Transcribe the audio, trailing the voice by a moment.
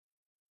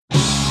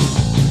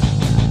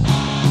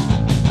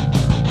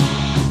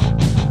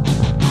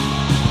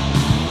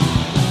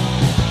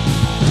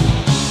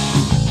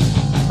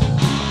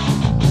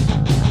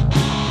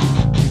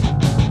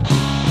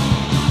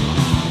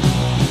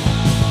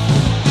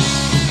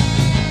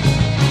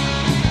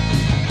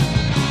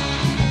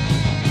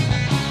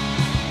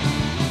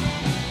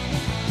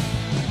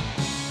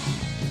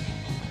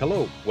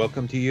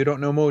Welcome to You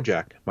Don't Know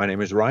Mojack. My name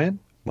is Ryan,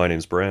 My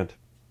name's Brant.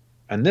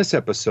 and this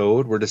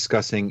episode we're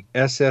discussing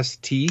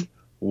SST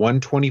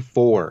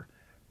 124,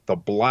 the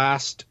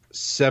Bl'ast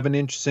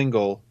 7-inch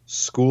single,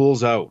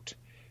 School's Out.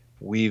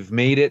 We've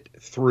made it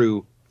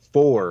through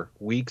 4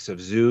 weeks of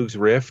Zoog's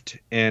Rift,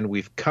 and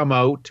we've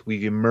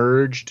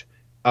emerged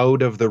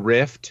out of the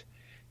Rift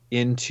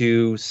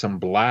into some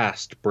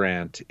Bl'ast,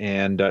 Brant.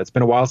 And it's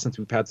been a while since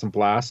we've had some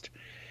Bl'ast.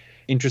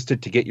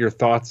 Interested to get your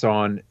thoughts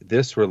on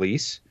this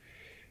release.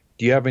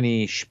 Do you have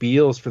any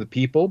spiels for the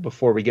people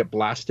before we get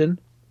blasting?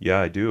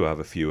 Yeah, I do have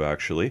a few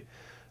actually.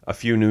 A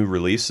few new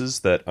releases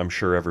that I'm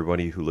sure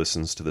everybody who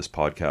listens to this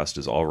podcast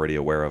is already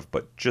aware of,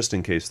 but just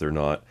in case they're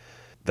not,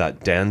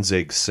 that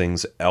Danzig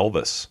Sings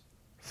Elvis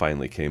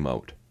finally came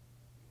out.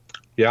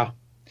 Yeah.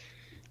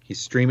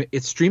 It's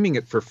streaming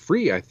it for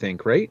free, I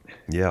think, right?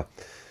 Yeah.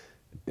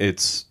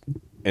 It's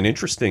an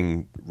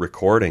interesting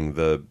recording.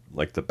 The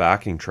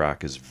backing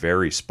track is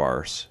very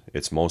sparse.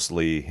 It's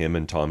mostly him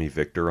and Tommy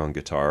Victor on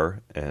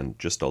guitar and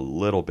just a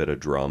little bit of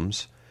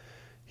drums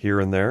here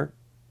and there.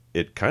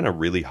 It kind of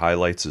really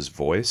highlights his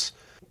voice,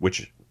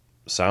 which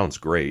sounds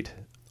great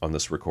on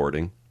this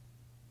recording.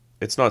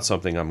 It's not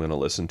something I'm going to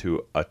listen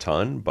to a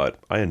ton, but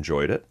I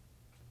enjoyed it.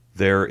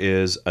 There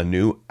is a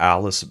new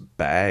Alice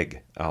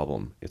Bag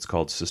album. It's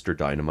called Sister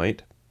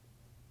Dynamite.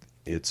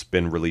 It's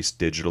been released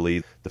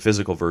digitally. The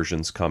physical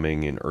version's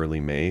coming in early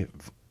May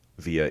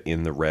via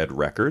In the Red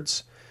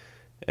Records.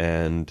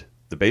 And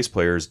the bass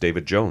player is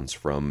David Jones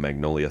from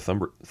Magnolia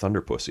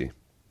Thunderpussy.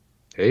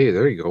 Hey,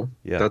 there you go.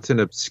 Yeah. That's an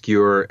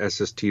obscure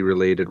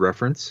SST-related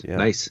reference. Yeah.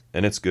 Nice.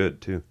 And it's good,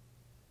 too.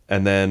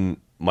 And then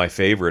my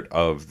favorite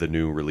of the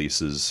new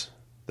releases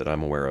that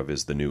I'm aware of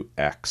is the new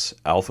X,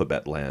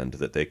 Alphabet Land,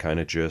 that they kind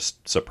of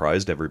just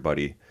surprised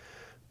everybody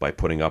by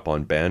putting up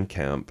on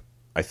Bandcamp.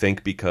 I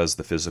think because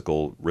the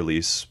physical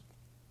release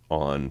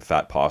on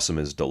Fat Possum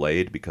is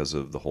delayed because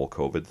of the whole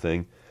COVID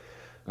thing.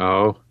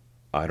 Oh.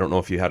 I don't know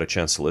if you had a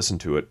chance to listen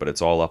to it, but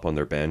it's all up on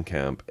their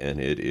Bandcamp, and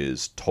it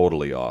is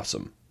totally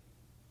awesome.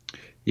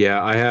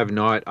 Yeah, I have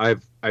not.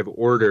 I've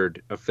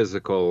ordered a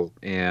physical,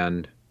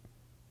 and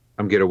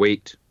I'm gonna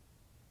wait.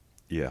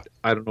 Yeah.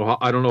 I don't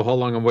know how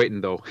long I'm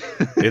waiting though.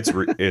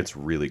 It's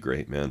really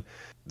great, man.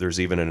 There's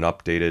even an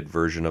updated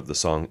version of the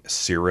song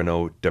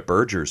Cyrano de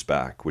Berger's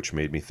Back, which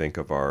made me think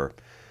of our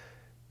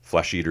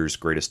Flesh Eater's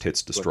Greatest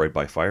Hits Destroyed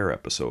by Fire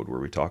episode where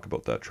we talk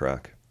about that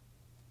track.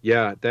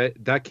 Yeah,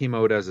 that came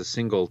out as a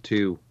single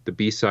too. The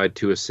B-side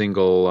to a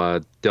single,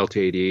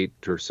 Delta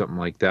 88 or something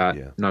like that,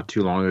 Yeah. not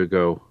too long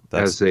ago.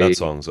 That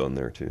song's on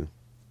there too.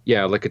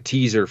 Yeah, like a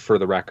teaser for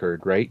the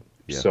record, right?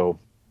 Yeah. So,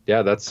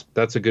 yeah, that's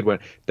a good one.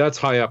 That's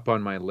high up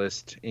on my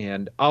list,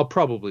 and I'll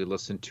probably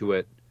listen to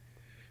it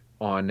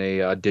on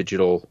a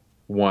digital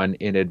one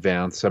in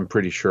advance. I'm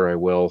pretty sure I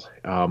will.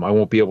 I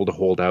won't be able to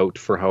hold out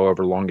for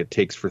however long it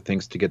takes for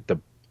things to get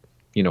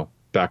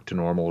back to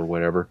normal or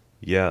whatever.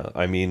 Yeah,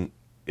 I mean,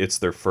 it's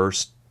their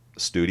first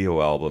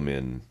studio album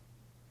in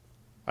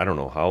I don't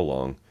know how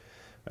long.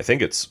 I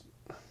think it's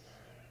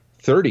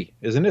 30,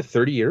 isn't it?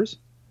 30 years?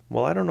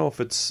 Well, I don't know if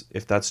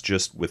that's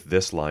just with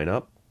this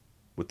lineup,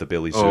 with the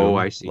Billy Zoom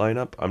I see.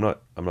 lineup. I'm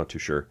not too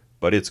sure,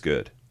 but it's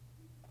good.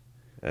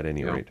 At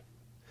any Yeah. rate.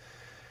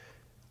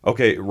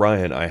 Okay,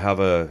 Ryan, I have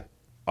a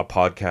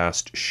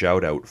podcast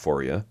shout out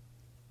for you.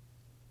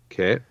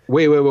 Okay.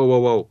 Wait,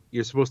 whoa.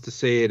 You're supposed to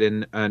say it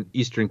in an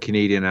Eastern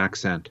Canadian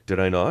accent. Did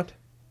I not?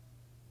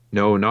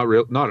 No,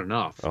 not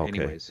enough. Okay.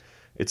 Anyways,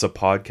 It's a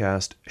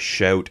podcast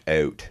shout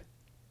out.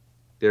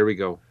 there we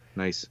go.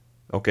 Nice.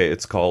 Okay,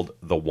 it's called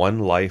the One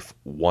Life,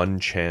 One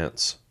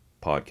Chance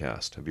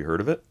podcast. Have you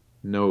heard of it?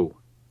 No.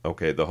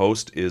 Okay, the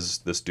host is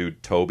this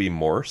dude, Toby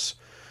Morse,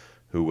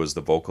 who was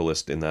the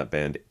vocalist in that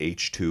band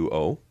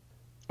H2O.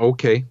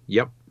 Okay.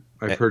 Yep.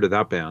 I've Eh. heard of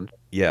that band.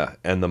 Yeah,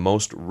 and the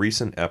most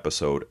recent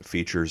episode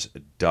features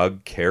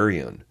Doug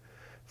Carrion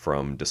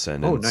from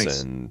Descendants. Oh,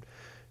 nice. And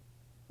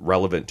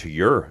relevant to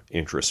your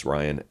interests,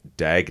 Ryan,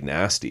 Dag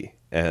Nasty.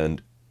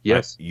 And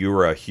Yes. you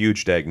were a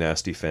huge Dag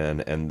Nasty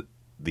fan, and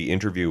the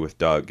interview with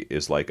Doug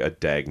is like a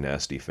Dag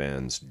Nasty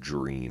fan's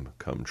dream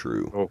come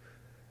true. Oh,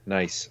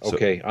 nice. So-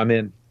 Okay, I'm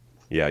in.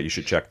 Yeah, you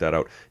should check that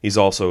out. He's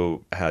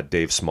also had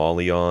Dave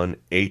Smalley on.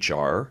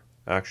 HR,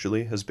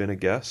 actually, has been a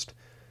guest.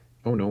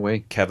 Oh, no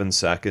way. Kevin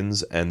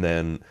Seconds, and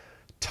then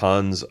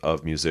tons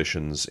of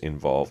musicians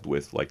involved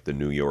with like the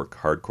New York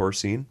hardcore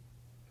scene.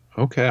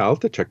 Okay, I'll have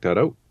to check that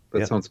out. That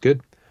Yeah. sounds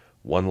good.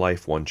 One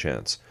Life, One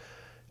Chance.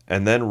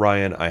 And then,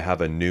 Ryan, I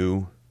have a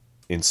new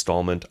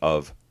installment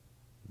of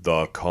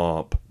The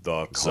Comp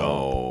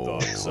Zone.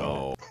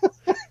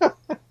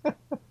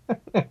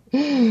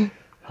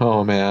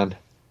 Oh, man.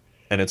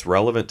 And it's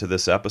relevant to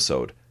this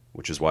episode,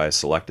 which is why I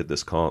selected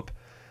this comp.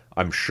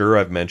 I'm sure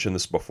I've mentioned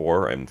this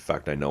before. In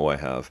fact, I know I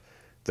have.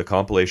 The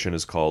compilation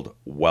is called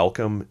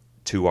Welcome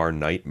to Our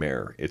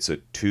Nightmare. It's a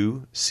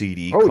 2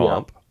 CD Oh,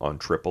 comp on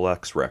Triple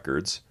X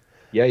Records.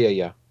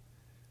 Yeah.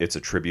 It's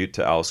a tribute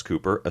to Alice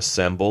Cooper,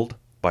 assembled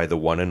by the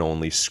one and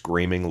only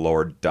Screaming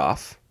Lord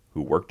Duff,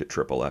 who worked at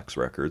Triple X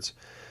Records.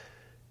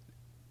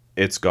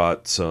 It's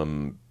got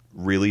some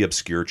really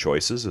obscure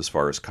choices as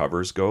far as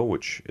covers go,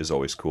 which is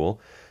always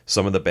cool.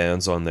 Some of the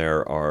bands on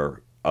there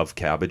are Of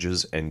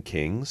Cabbages and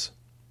Kings,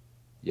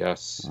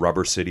 Yes.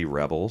 Rubber City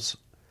Rebels,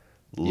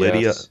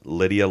 Yes.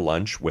 Lydia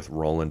Lunch with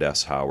Roland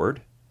S.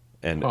 Howard.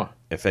 And Huh.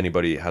 if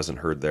anybody hasn't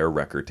heard their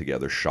record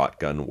together,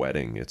 Shotgun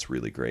Wedding, it's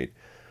really great.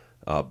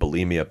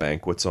 Bulimia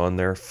Banquet's on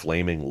there,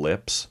 Flaming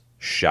Lips,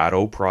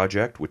 Shadow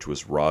Project, which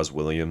was Roz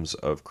Williams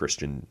of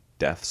Christian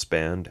Death's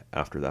band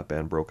after that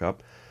band broke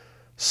up.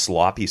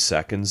 Sloppy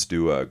Seconds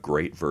do a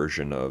great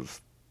version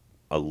of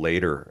a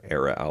later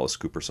era Alice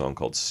Cooper song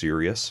called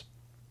Sirius.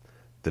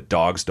 The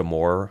Dogs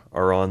D'Amour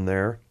are on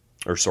there.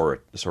 Or sorry,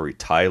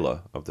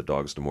 Tyla of the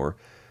Dogs D'Amour.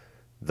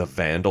 The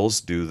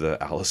Vandals do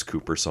the Alice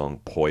Cooper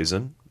song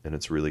Poison, and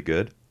it's really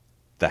good.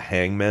 The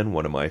Hangmen,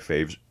 one of my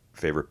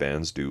favorite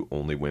bands, do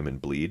Only Women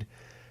Bleed.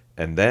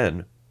 And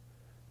then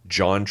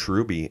John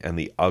Truby and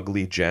the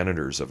Ugly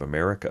Janitors of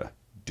America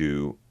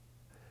do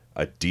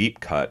a deep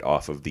cut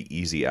off of the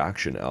Easy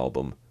Action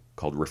album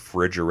called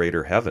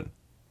Refrigerator Heaven.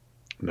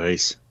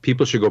 Nice.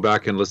 People should go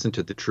back and listen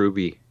to the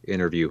Truby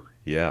interview.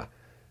 Yeah.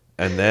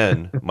 And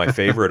then my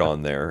favorite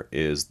on there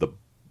is the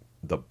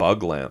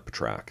Bug Lamp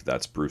track.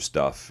 That's Bruce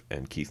Duff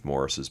and Keith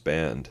Morris's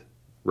band.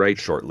 Right.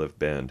 Short-lived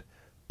band,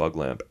 Bug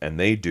Lamp. And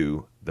they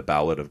do the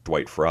Ballad of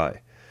Dwight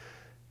Fry.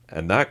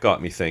 And that got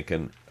me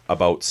thinking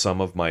about some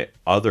of my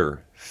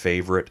other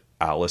favorite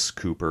Alice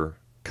Cooper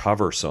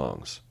cover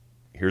songs.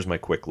 Here's my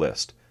quick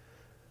list.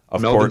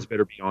 Of Melvin's course,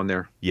 better be on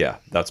there. yeah,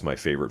 that's my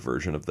favorite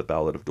version of the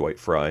Ballad of Dwight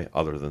Fry,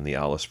 other than the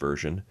Alice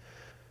version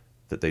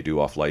that they do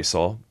off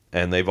Lysol.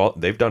 And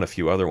they've done a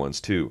few other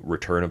ones too.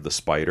 Return of the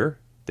Spider,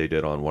 they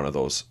did on one of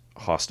those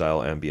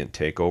Hostile Ambient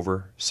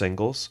Takeover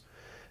singles.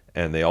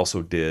 And they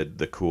also did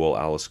the cool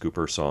Alice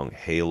Cooper song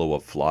Halo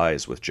of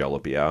Flies with Jello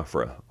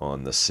Biafra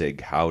on the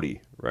Sig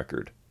Howdy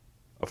record.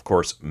 Of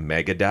course,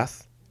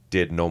 Megadeth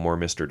did No More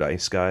Mr.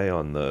 Dice Guy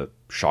on the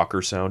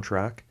Shocker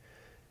soundtrack.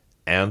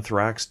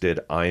 Anthrax did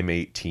I'm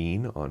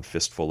 18 on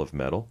Fistful of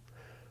Metal.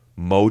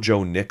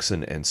 Mojo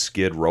Nixon and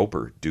Skid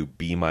Roper do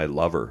Be My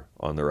Lover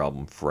on their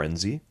album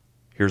Frenzy.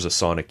 Here's a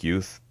Sonic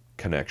Youth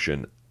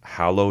connection.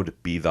 Hallowed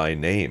Be Thy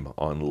Name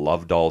on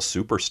Love Doll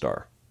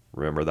Superstar.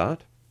 Remember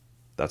that?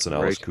 That's an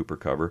Alice Cooper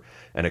cover.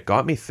 And it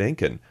got me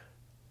thinking,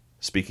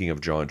 speaking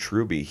of John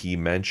Truby, he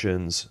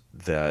mentions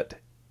that,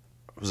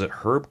 was it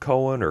Herb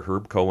Cohen or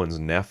Herb Cohen's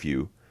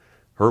nephew?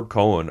 Herb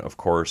Cohen, of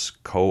course,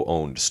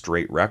 co-owned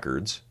Straight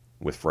Records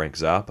with Frank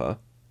Zappa,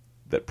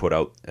 they put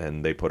out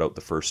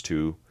the first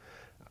two,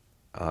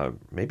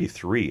 maybe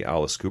three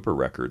Alice Cooper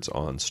records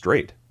on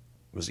Straight.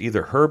 It was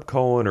either Herb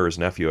Cohen or his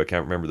nephew, I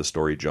can't remember the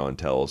story John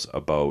tells,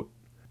 about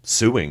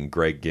suing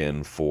Greg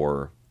Ginn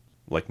for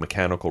like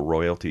mechanical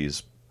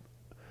royalties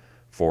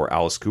for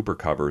Alice Cooper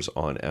covers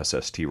on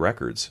SST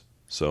Records.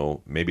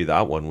 So maybe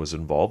that one was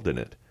involved in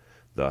it.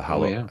 The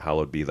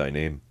Hallowed Be Thy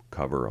Name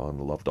cover on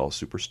the Love Doll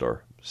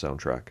Superstar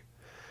soundtrack.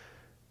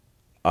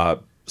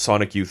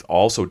 Sonic Youth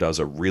also does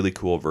a really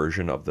cool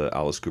version of the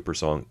Alice Cooper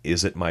song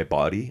Is It My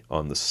Body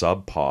on the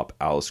Sub Pop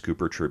Alice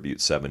Cooper Tribute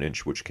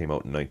 7-inch, which came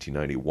out in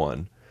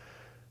 1991,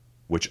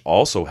 which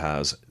also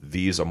has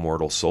These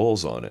Immortal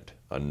Souls on it,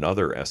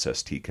 another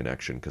SST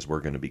connection, because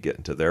we're going to be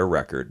getting to their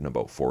record in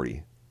about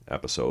 40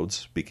 episodes,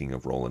 speaking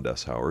of Roland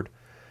S. Howard.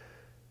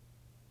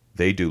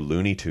 They do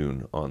Looney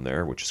Tune on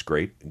there, which is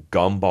great.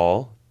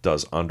 Gumball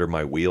does Under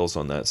My Wheels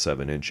on that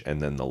 7-inch,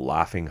 and then the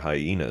Laughing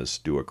Hyenas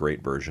do a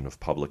great version of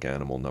Public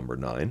Animal Number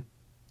 9.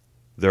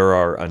 There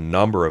are a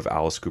number of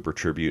Alice Cooper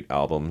tribute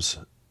albums.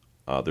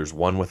 There's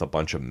one with a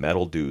bunch of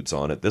metal dudes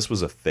on it. This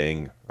was a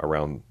thing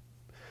around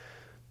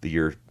the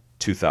year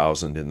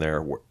 2000 in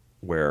there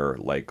where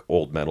like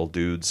old metal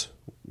dudes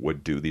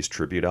would do these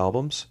tribute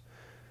albums.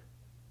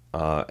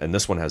 And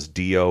this one has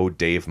Dio,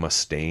 Dave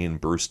Mustaine,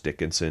 Bruce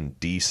Dickinson,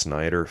 Dee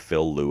Snider,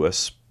 Phil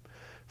Lewis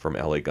from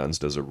LA Guns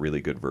does a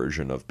really good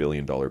version of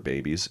Billion Dollar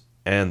Babies.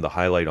 And the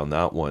highlight on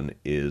that one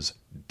is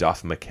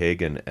Duff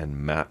McKagan and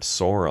Matt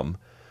Sorum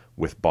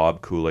with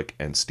Bob Kulick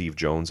and Steve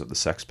Jones of the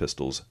Sex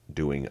Pistols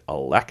doing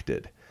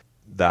Elected.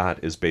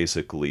 That is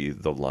basically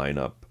the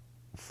lineup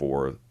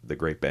for the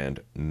great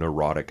band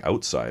Neurotic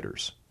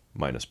Outsiders,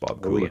 minus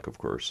Bob Kulick, of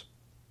course.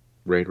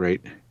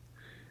 Right.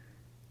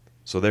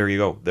 So there you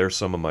go. There's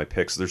some of my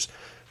picks. There's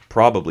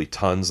probably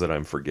tons that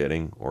I'm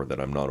forgetting or that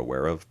I'm not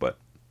aware of, but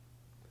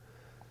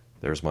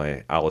there's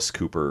my Alice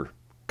Cooper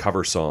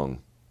cover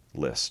song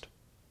list.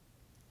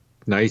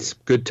 Nice.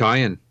 Good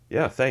tie-in.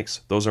 Yeah,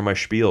 thanks. Those are my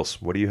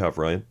spiels. What do you have,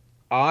 Ryan?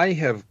 I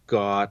have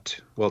got,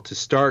 well, to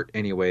start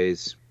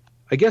anyways,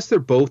 I guess they're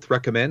both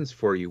recommends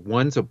for you.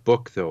 One's a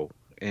book, though,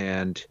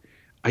 and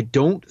I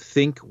don't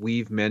think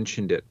we've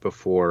mentioned it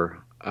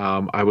before.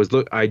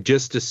 I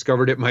just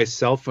discovered it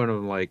myself, and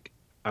I'm like,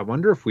 I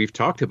wonder if we've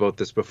talked about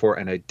this before,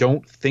 and I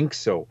don't think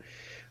so.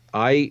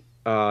 I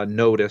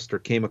noticed or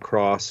came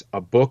across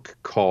a book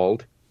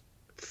called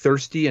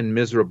Thirsty and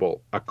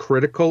Miserable, a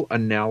critical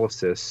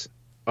analysis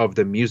of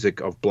the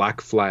music of Black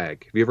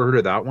Flag. Have you ever heard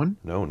of that one?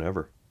 No,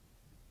 never.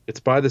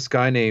 It's by this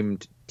guy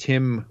named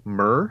Tim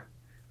Muir.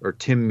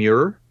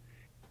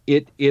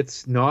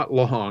 It's not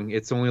long.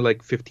 It's only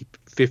like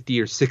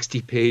 50 or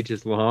 60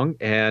 pages long,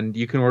 and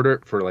you can order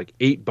it for like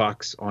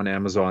 $8 on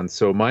Amazon.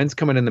 So mine's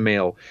coming in the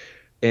mail,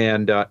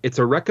 and it's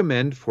a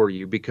recommend for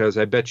you because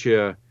I bet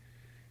you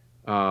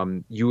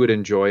you would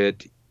enjoy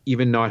it,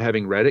 even not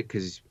having read it,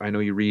 because I know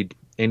you read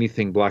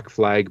anything Black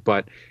Flag.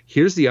 But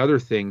here's the other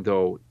thing,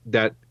 though,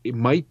 that it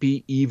might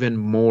be even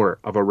more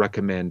of a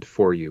recommend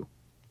for you.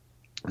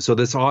 So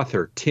this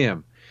author,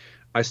 Tim,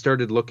 I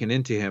started looking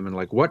into him and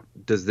like, what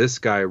does this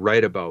guy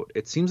write about?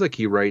 It seems like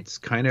he writes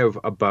kind of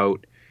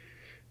about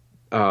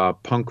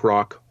punk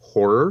rock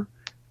horror,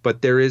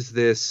 but there is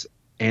this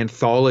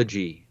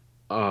anthology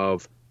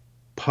of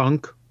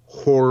punk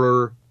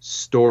horror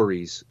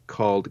stories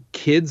called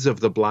Kids of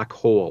the Black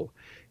Hole,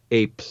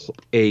 a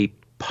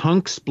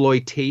punk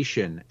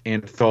exploitation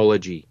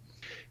anthology.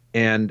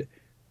 And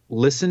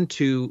listen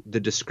to the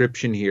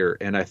description here,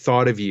 and I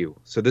thought of you.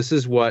 So this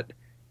is what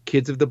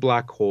Kids of the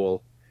Black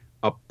Hole,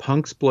 a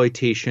punk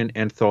exploitation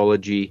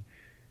anthology,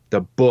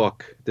 the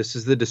book. This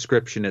is the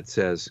description. It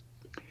says,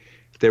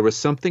 there was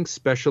something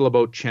special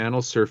about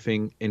channel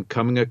surfing and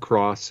coming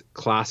across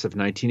Class of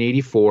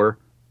 1984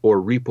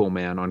 or Repo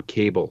Man on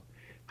cable.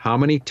 How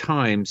many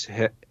times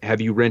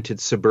have you rented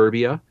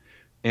Suburbia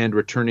and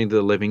Returning to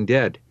the Living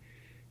Dead?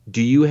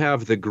 Do you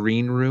have The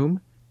Green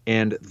Room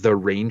and The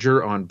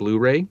Ranger on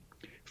Blu-ray?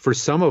 For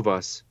some of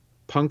us,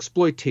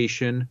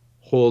 punksploitation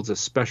holds a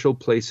special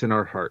place in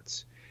our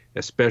hearts,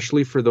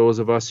 especially for those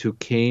of us who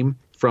came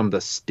from the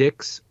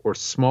sticks or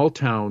small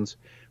towns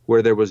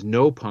where there was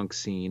no punk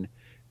scene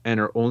and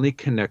our only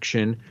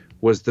connection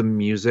was the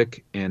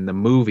music and the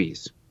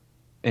movies.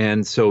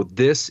 And so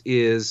this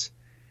is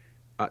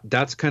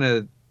that's kind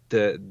of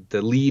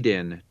the lead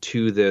in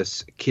to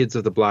this Kids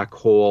of the Black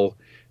Hole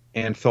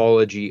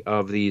anthology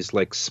of these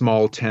like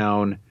small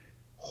town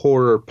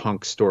horror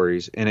punk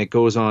stories. And it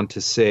goes on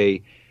to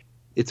say,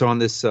 it's on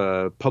this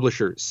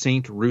publisher,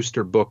 Saint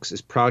Rooster Books,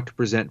 is proud to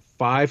present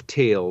 5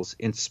 tales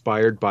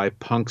inspired by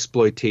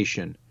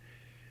punksploitation.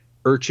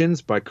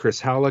 Urchins by Chris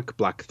Halleck,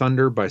 Black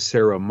Thunder by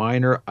Sarah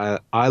Miner,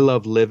 I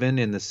Love Livin'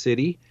 in the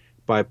City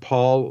by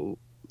Paul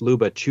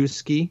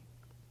Lubachewski,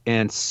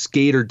 and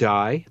Skate or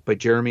Die by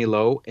Jeremy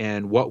Lowe,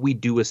 and What We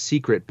Do is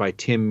Secret by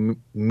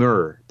Tim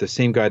Murr, the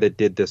same guy that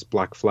did this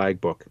Black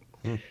Flag book.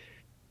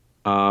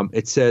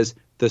 It says,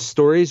 the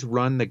stories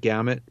run the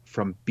gamut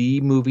from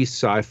B-movie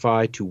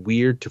sci-fi to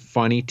weird to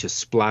funny to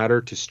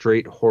splatter to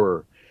straight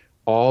horror.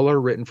 All are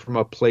written from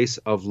a place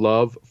of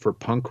love for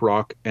punk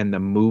rock and the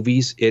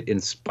movies it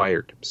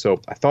inspired.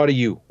 So I thought of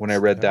you when I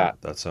read that.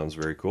 That sounds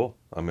very cool.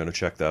 I'm going to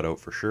check that out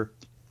for sure.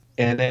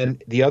 And then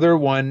the other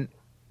one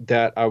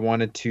that I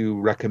wanted to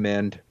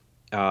recommend,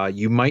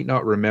 you might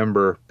not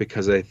remember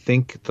because I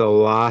think the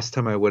last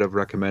time I would have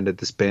recommended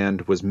this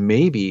band was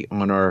maybe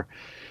on our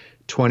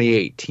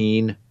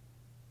 2018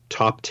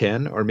 top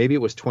 10, or maybe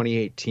it was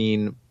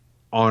 2018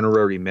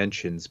 honorary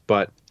mentions.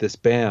 But this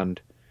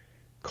band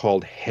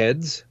called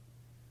Heads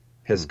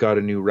has got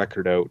a new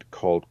record out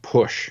called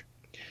Push,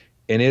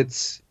 and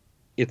it's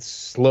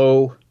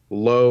slow,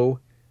 low,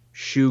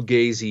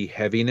 shoegazy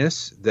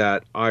heaviness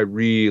that I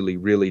really,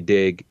 really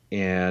dig,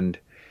 and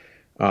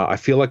I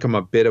feel like I'm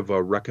a bit of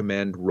a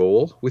recommend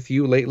role with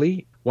you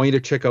lately. I want you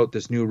to check out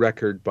this new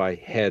record by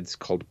Heads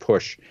called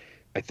Push.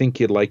 I think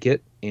you'd like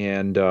it,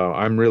 and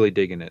I'm really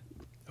digging it.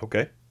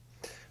 Okay,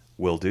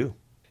 will do.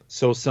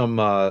 So some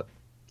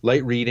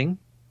light reading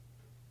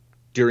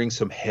during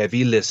some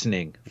heavy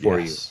listening for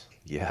you.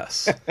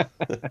 Yes.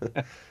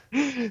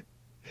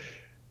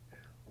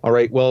 All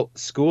right. Well,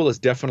 school is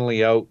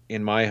definitely out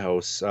in my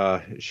house.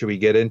 Should we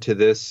get into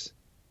this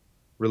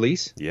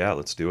release? Yeah,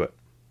 let's do it.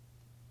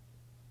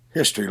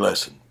 History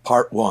Lesson,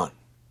 Part 1.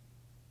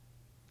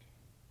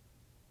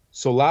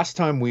 So last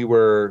time we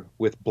were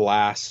with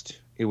Bl'ast,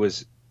 it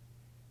was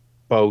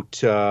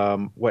about,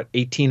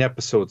 18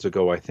 episodes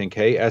ago, I think,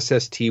 hey?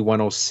 SST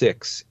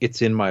 106,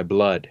 It's in My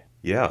Blood.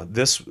 Yeah,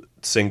 this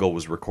single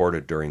was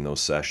recorded during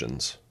those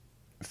sessions.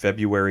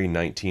 February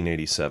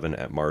 1987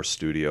 at Mars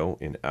Studio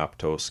in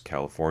Aptos,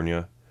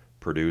 California,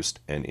 produced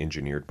and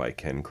engineered by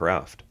Ken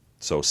Kraft.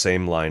 So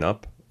same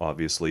lineup,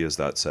 obviously, as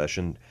that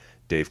session.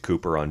 Dave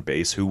Cooper on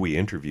bass, who we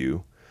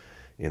interview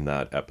in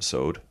that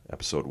episode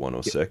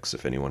 106,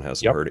 if anyone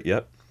hasn't heard it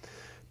yet.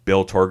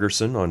 Bill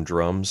Torgerson on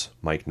drums,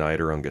 Mike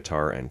Nider on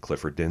guitar, and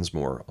Clifford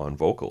Dinsmore on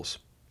vocals.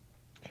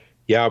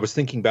 Yeah, I was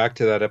thinking back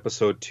to that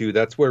episode too.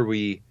 That's where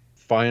we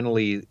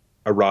finally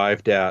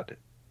arrived at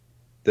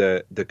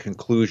the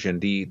conclusion,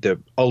 the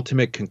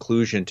ultimate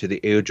conclusion to the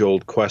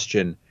age-old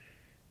question,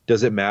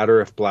 does it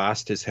matter if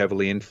Bl'ast is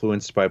heavily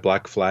influenced by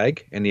Black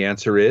Flag? And the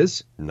answer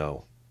is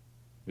no.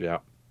 Yeah.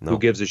 No. Who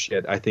gives a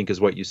shit, I think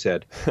is what you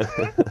said.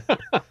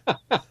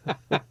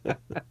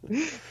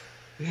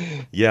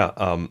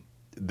 Yeah,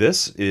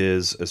 this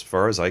is, as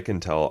far as I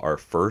can tell, our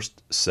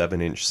first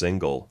 7-inch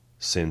single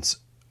since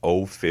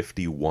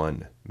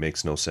 051.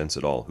 Makes no sense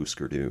at all,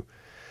 Husker Du.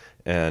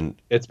 And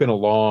it's been a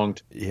long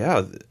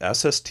yeah,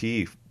 SST,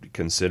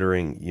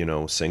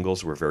 considering,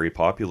 singles were very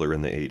popular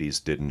in the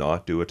 80s, did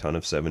not do a ton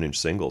of 7-inch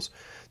singles.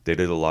 They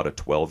did a lot of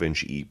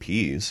 12-inch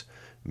EPs,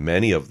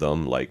 Many of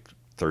them, like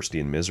Thirsty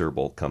and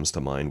Miserable comes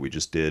to mind, we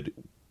just did,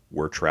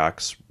 were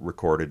tracks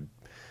recorded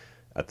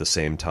at the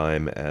same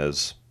time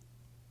as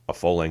a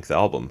full-length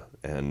album.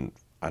 And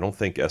I don't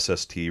think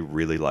SST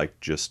really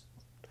liked just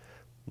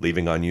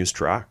leaving unused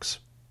tracks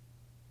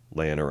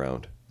laying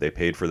around. They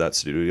paid for that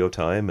studio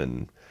time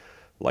and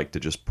like to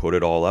just put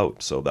it all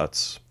out. So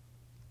that's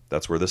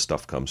where this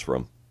stuff comes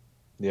from.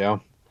 Yeah.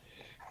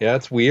 Yeah,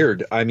 it's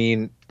weird. I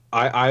mean,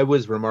 I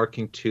was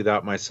remarking to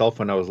that myself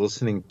when I was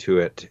listening to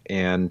it,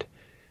 and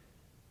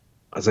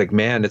I was like,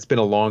 man, it's been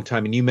a long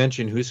time. And you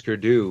mentioned Husker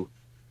Du.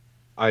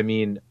 I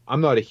mean,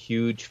 I'm not a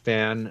huge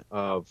fan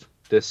of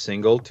this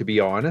single, to be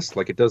honest.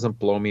 Like, it doesn't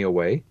blow me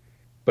away,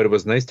 but it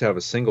was nice to have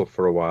a single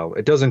for a while.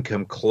 It doesn't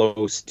come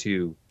close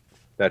to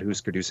that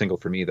Husker Du single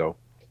for me, though.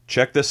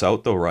 Check this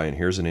out, though, Ryan.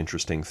 Here's an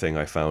interesting thing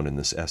I found in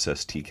this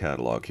SST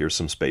catalog. Here's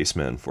some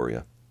Spaceman for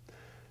you.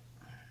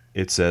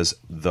 It says,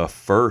 the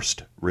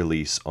first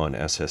release on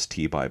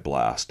SST by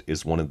Bl'ast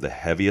is one of the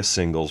heaviest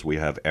singles we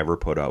have ever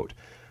put out.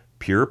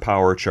 Pure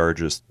power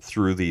charges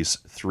through these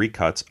 3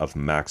 cuts of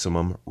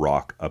maximum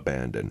rock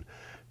abandon.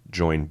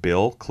 Join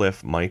Bill,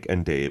 Cliff, Mike,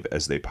 and Dave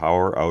as they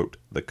power out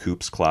the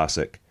Coops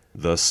classic,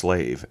 The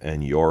Slave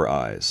and Your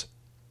Eyes.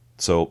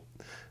 So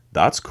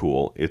that's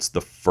cool. It's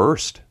the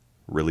first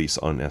release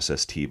on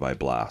SST by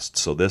Bl'ast.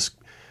 So this,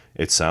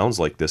 it sounds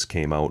like this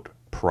came out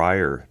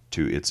prior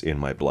to It's in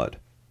My Blood.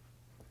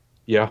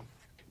 Yeah.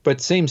 But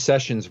same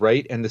sessions,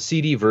 right? And the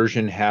CD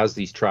version has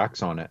these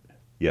tracks on it.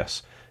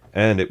 Yes.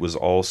 And it was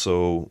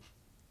also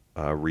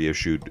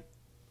reissued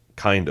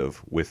kind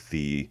of with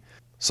the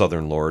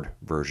Southern Lord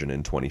version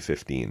in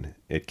 2015.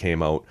 It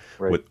came out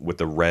with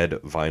the red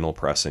vinyl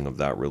pressing of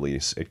that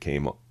release. It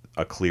came,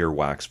 a clear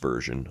wax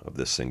version of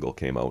this single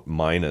came out,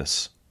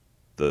 minus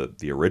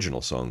the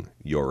original song,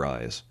 Your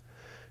Eyes.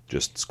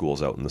 Just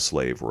Schools Out and the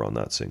Slave were on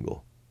that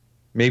single.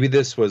 Maybe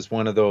this was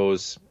one of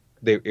those,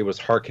 it was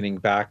hearkening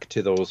back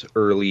to those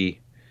early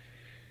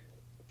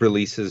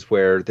releases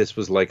where this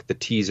was like the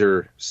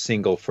teaser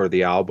single for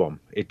the album.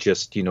 It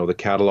just, the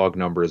catalog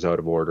number is out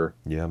of order.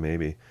 Yeah,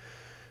 maybe.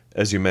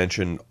 As you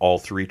mentioned, all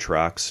 3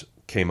 tracks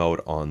came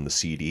out on the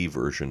CD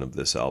version of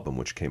this album,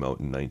 which came out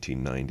in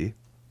 1990.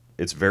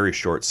 It's a very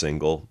short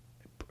single.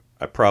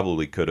 I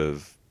probably could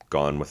have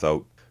gone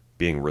without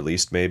being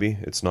released, maybe.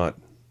 It's not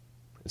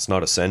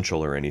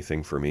essential or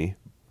anything for me.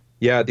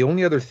 Yeah, the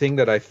only other thing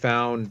that I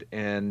found,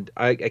 and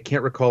I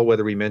can't recall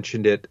whether we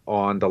mentioned it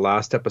on the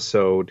last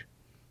episode,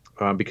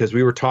 because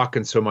we were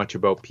talking so much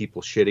about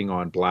people shitting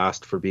on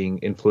Bl'ast for being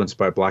influenced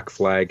by Black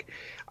Flag.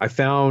 I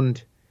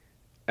found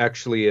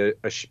actually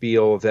a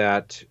spiel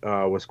that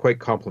was quite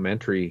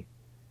complimentary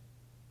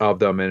of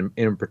them, and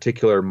in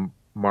particular,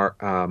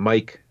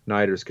 Mike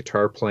Nider's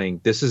guitar playing.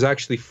 This is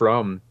actually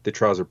from the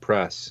Trouser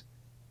Press,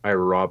 Ira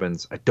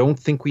Robbins. I don't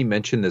think we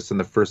mentioned this in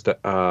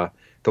the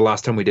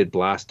last time we did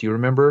Bl'ast. Do you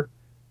remember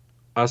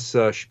us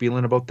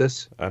spieling about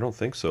this? I don't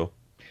think so.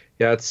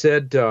 Yeah, it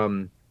said,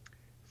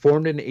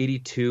 formed in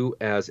 82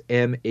 as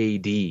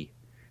MAD,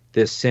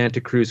 this Santa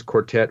Cruz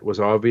quartet was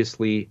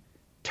obviously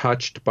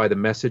touched by the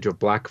message of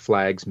Black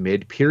Flag's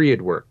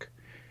mid-period work.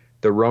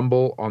 The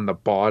rumble on the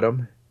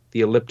bottom,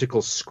 the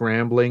elliptical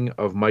scrambling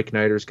of Mike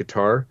Nider's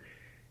guitar,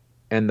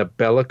 and the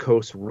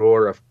bellicose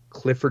roar of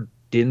Clifford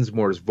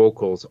Dinsmore's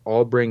vocals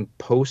all bring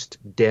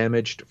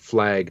post-damaged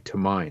Flag to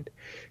mind.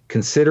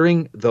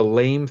 Considering the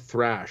lame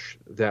thrash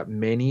that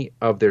many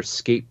of their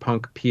skate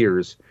punk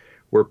peers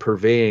were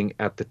purveying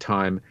at the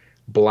time,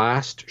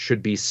 Bl'ast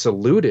should be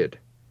saluted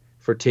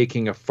for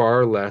taking a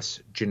far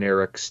less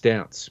generic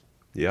stance.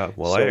 Yeah,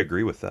 well, I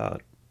agree with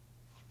that.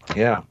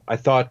 Yeah, I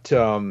thought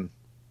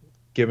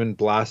giving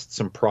Bl'ast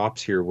some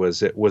props here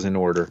was in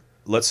order.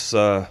 Let's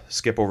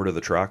skip over to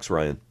the tracks,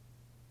 Ryan.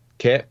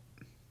 Okay.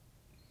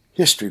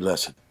 History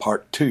Lesson,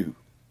 Part 2.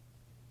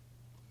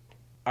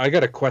 I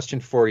got a question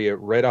for you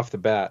right off the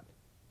bat.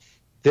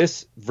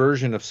 This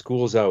version of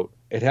School's Out,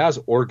 it has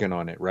organ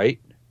on it, right?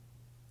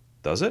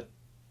 Does it?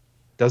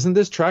 Doesn't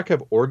this track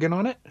have organ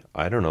on it?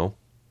 I don't know.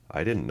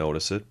 I didn't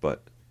notice it,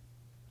 but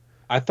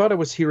I thought I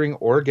was hearing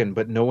organ,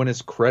 but no one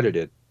is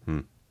credited.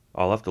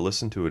 I'll have to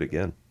listen to it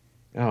again.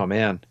 Oh,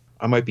 man.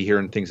 I might be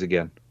hearing things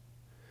again.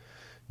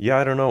 Yeah,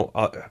 I don't know.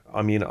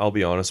 I mean, I'll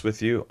be honest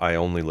with you. I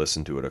only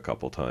listened to it a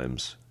couple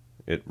times.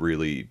 It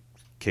really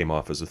came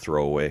off as a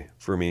throwaway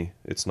for me.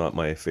 It's not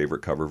my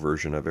favorite cover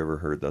version I've ever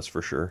heard, that's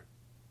for sure.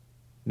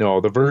 No,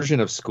 the version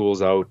of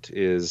School's Out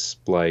is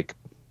like,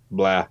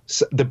 blah.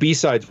 The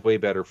B-side's way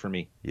better for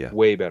me. Yeah.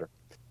 Way better.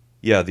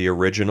 Yeah, the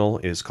original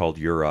is called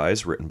Your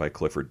Eyes, written by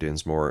Clifford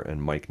Dinsmore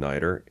and Mike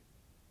Nider.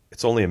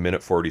 It's only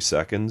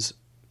 1:40.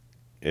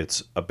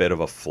 It's a bit of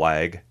a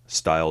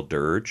Flag-style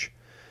dirge.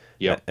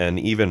 Yeah. And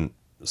even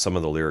some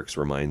of the lyrics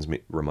remind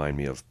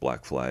me of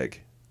Black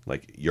Flag.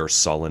 Like, your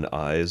sullen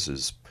eyes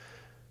is...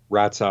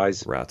 Rat's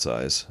eyes. Rat's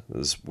eyes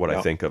is what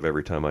I think of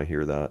every time I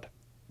hear that.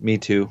 Me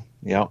too.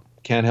 Yeah.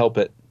 Can't help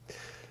it.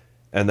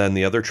 And then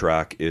the other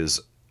track is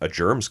a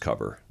Germs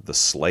cover, The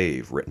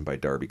Slave, written by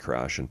Darby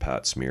Crash and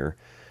Pat Smear,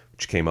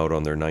 which came out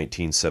on their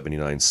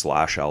 1979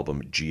 Slash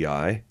album,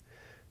 GI.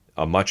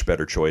 a much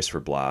better choice for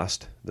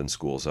Bl'ast than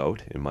School's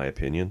Out, in my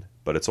opinion.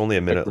 But it's only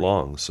a minute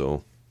long,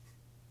 so...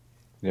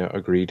 Yeah,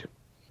 agreed.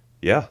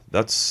 Yeah,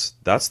 that's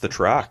the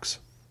tracks.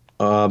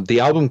 The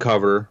album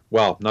cover,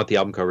 well, not the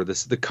album cover,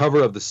 this is the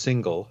cover of the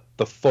single.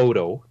 The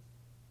photo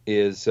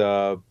is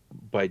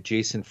by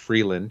Jason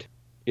Freeland.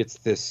 It's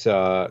this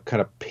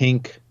kind of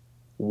pink,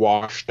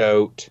 washed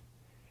out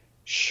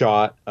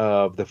shot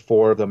of the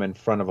four of them in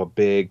front of a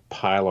big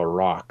pile of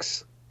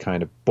rocks,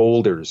 kind of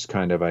boulders,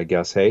 kind of, I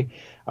guess, hey?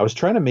 I was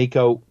trying to make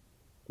out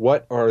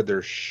what are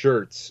their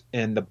shirts,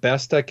 and the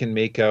best I can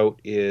make out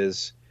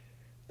is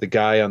the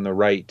guy on the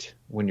right.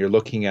 When you're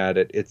looking at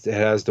it, it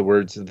has the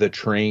words "the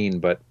train,"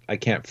 but I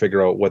can't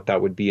figure out what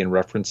that would be in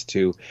reference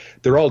to.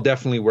 They're all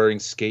definitely wearing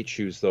skate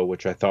shoes, though,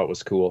 which I thought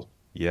was cool.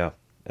 Yeah,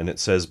 and it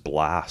says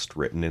Bl'ast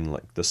written in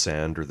like the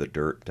sand or the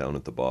dirt down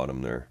at the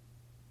bottom there.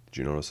 Did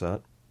you notice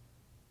that?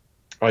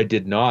 I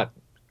did not.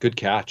 Good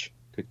catch.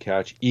 Good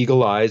catch.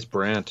 Eagle eyes,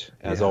 Brant,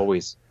 as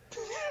always.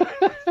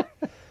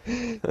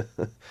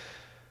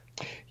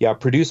 Yeah,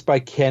 produced by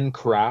Ken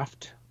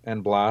Kraft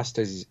and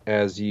Bl'ast,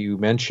 as you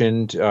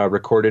mentioned,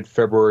 recorded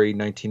February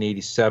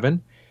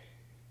 1987.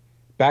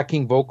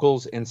 Backing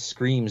vocals and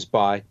screams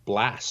by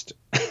Bl'ast.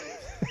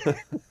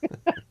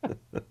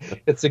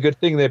 It's a good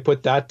thing they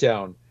put that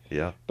down.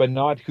 Yeah. But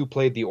not who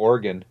played the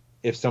organ,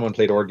 if someone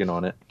played organ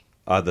on it.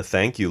 The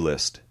thank you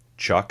list: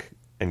 Chuck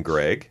and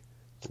Greg,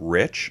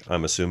 Rich,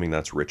 I'm assuming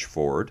that's Rich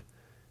Ford,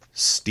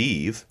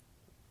 Steve,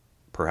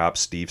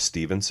 perhaps Steve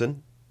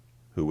Stevenson,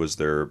 who was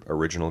their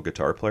original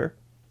guitar player.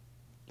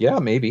 Yeah,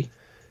 maybe.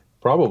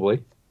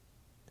 Probably.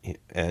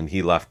 And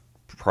he left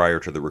prior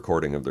to the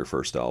recording of their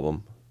first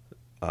album.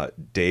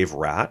 Dave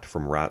Rat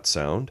from Rat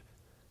Sound.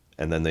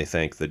 And then they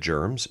thank the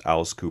Germs,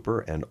 Alice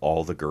Cooper, and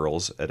all the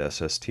girls at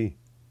SST.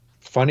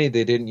 Funny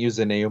they didn't use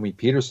a Naomi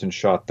Peterson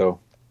shot, though.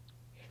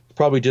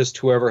 Probably just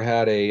whoever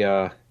had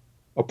a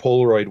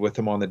Polaroid with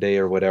them on the day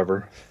or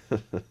whatever.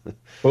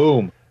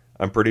 Boom.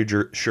 I'm pretty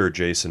sure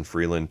Jason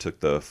Freeland took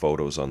the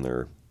photos on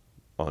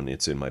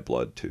It's in My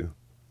Blood, too.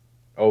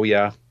 Oh,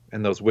 yeah.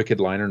 And those wicked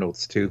liner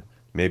notes, too.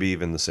 Maybe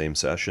even the same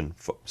session,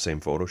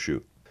 same photo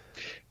shoot.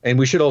 And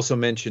we should also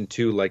mention,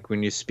 too, like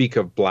when you speak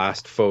of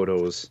Bl'ast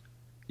photos,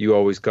 you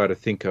always got to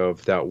think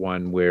of that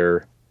one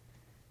where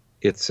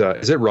it's,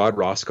 is it Rod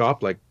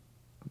Roskop, like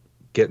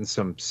getting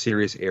some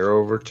serious air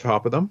over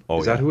top of them?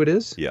 Oh, is that who it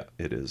is? Yeah,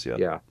 it is, yeah.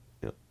 Yeah.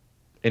 Yeah.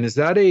 And is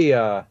that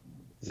a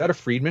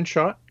Friedman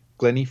shot?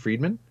 Glennie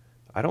Friedman?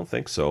 I don't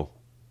think so.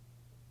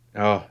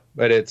 Oh,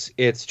 but it's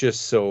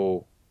just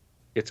so,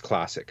 it's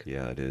classic.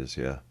 Yeah, it is,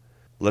 yeah.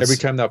 Every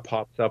time that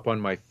pops up on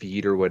my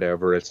feed or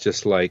whatever, it's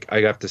just like I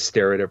have to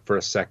stare at it for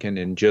a second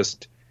and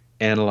just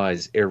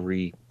analyze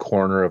every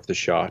corner of the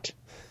shot.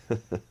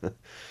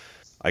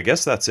 I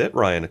guess that's it,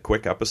 Ryan. A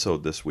quick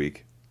episode this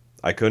week.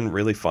 I couldn't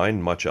really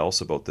find much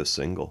else about this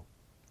single.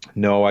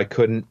 No, I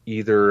couldn't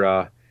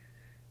either.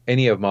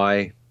 Any of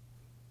my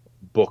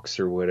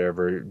books or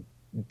whatever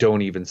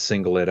don't even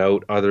single it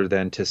out other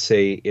than to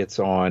say it's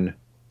on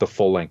the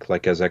full length,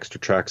 like as extra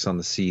tracks on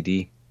the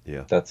CD.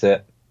 Yeah. That's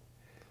it.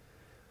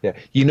 Yeah.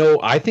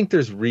 I think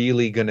there's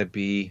really going to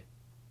be,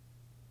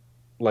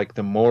 like,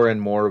 the more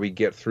and more we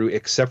get through,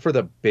 except for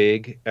the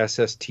big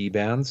SST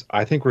bands,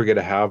 I think we're going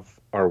to have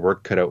our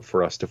work cut out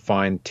for us to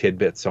find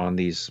tidbits on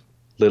these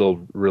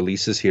little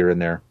releases here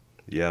and there.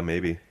 Yeah,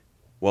 maybe.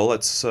 Well,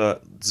 let's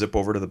zip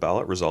over to the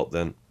ballot result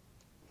then.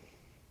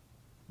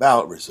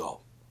 Ballot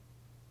result.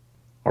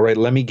 All right,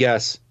 let me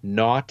guess.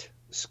 Not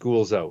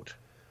School's Out.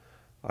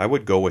 I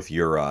would go with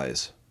Your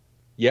Eyes.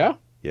 Yeah?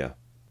 Yeah.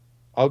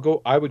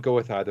 I would go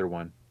with either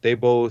one. They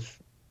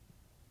both,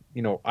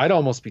 I'd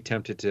almost be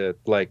tempted to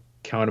like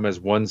count them as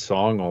one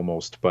song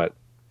almost, but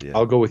yeah.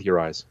 I'll go with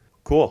Your Eyes.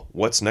 Cool.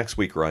 What's next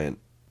week, Ryan?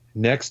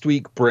 Next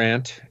week,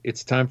 Brant,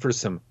 it's time for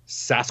some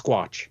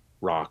Sasquatch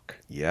rock.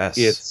 Yes.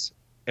 It's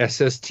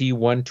SST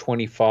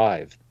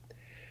 125.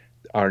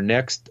 Our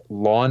next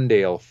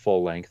Lawndale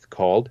full length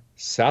called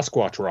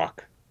Sasquatch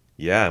Rock.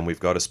 Yeah, and we've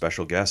got a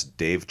special guest.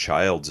 Dave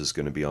Childs is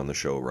going to be on the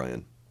show,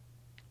 Ryan.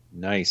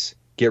 Nice.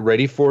 Get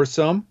ready for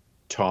some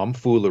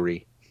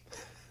tomfoolery.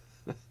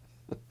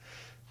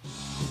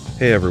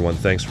 Hey everyone,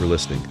 thanks for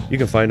listening. You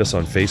can find us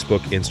on Facebook,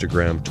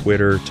 Instagram,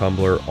 Twitter,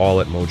 Tumblr, all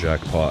at Mojack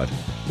Pod.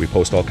 We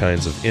post all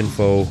kinds of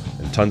info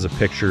and tons of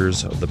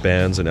pictures of the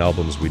bands and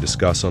albums we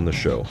discuss on the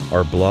show.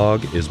 Our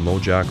blog is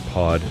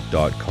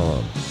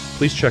mojackpod.com.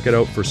 Please check it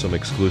out for some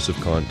exclusive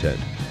content.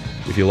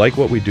 If you like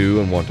what we do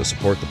and want to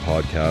support the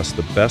podcast,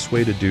 the best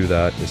way to do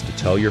that is to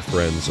tell your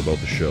friends about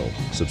the show.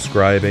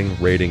 Subscribing,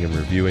 rating, and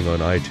reviewing on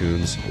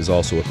iTunes is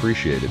also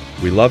appreciated.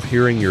 We love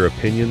hearing your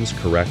opinions,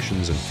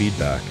 corrections, and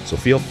feedback, so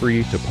feel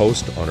free to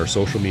post on our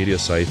social media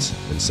sites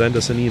and send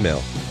us an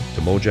email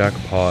to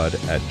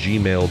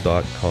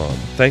mojackpod@gmail.com.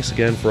 Thanks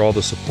again for all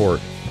the support,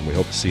 and we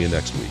hope to see you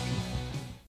next week.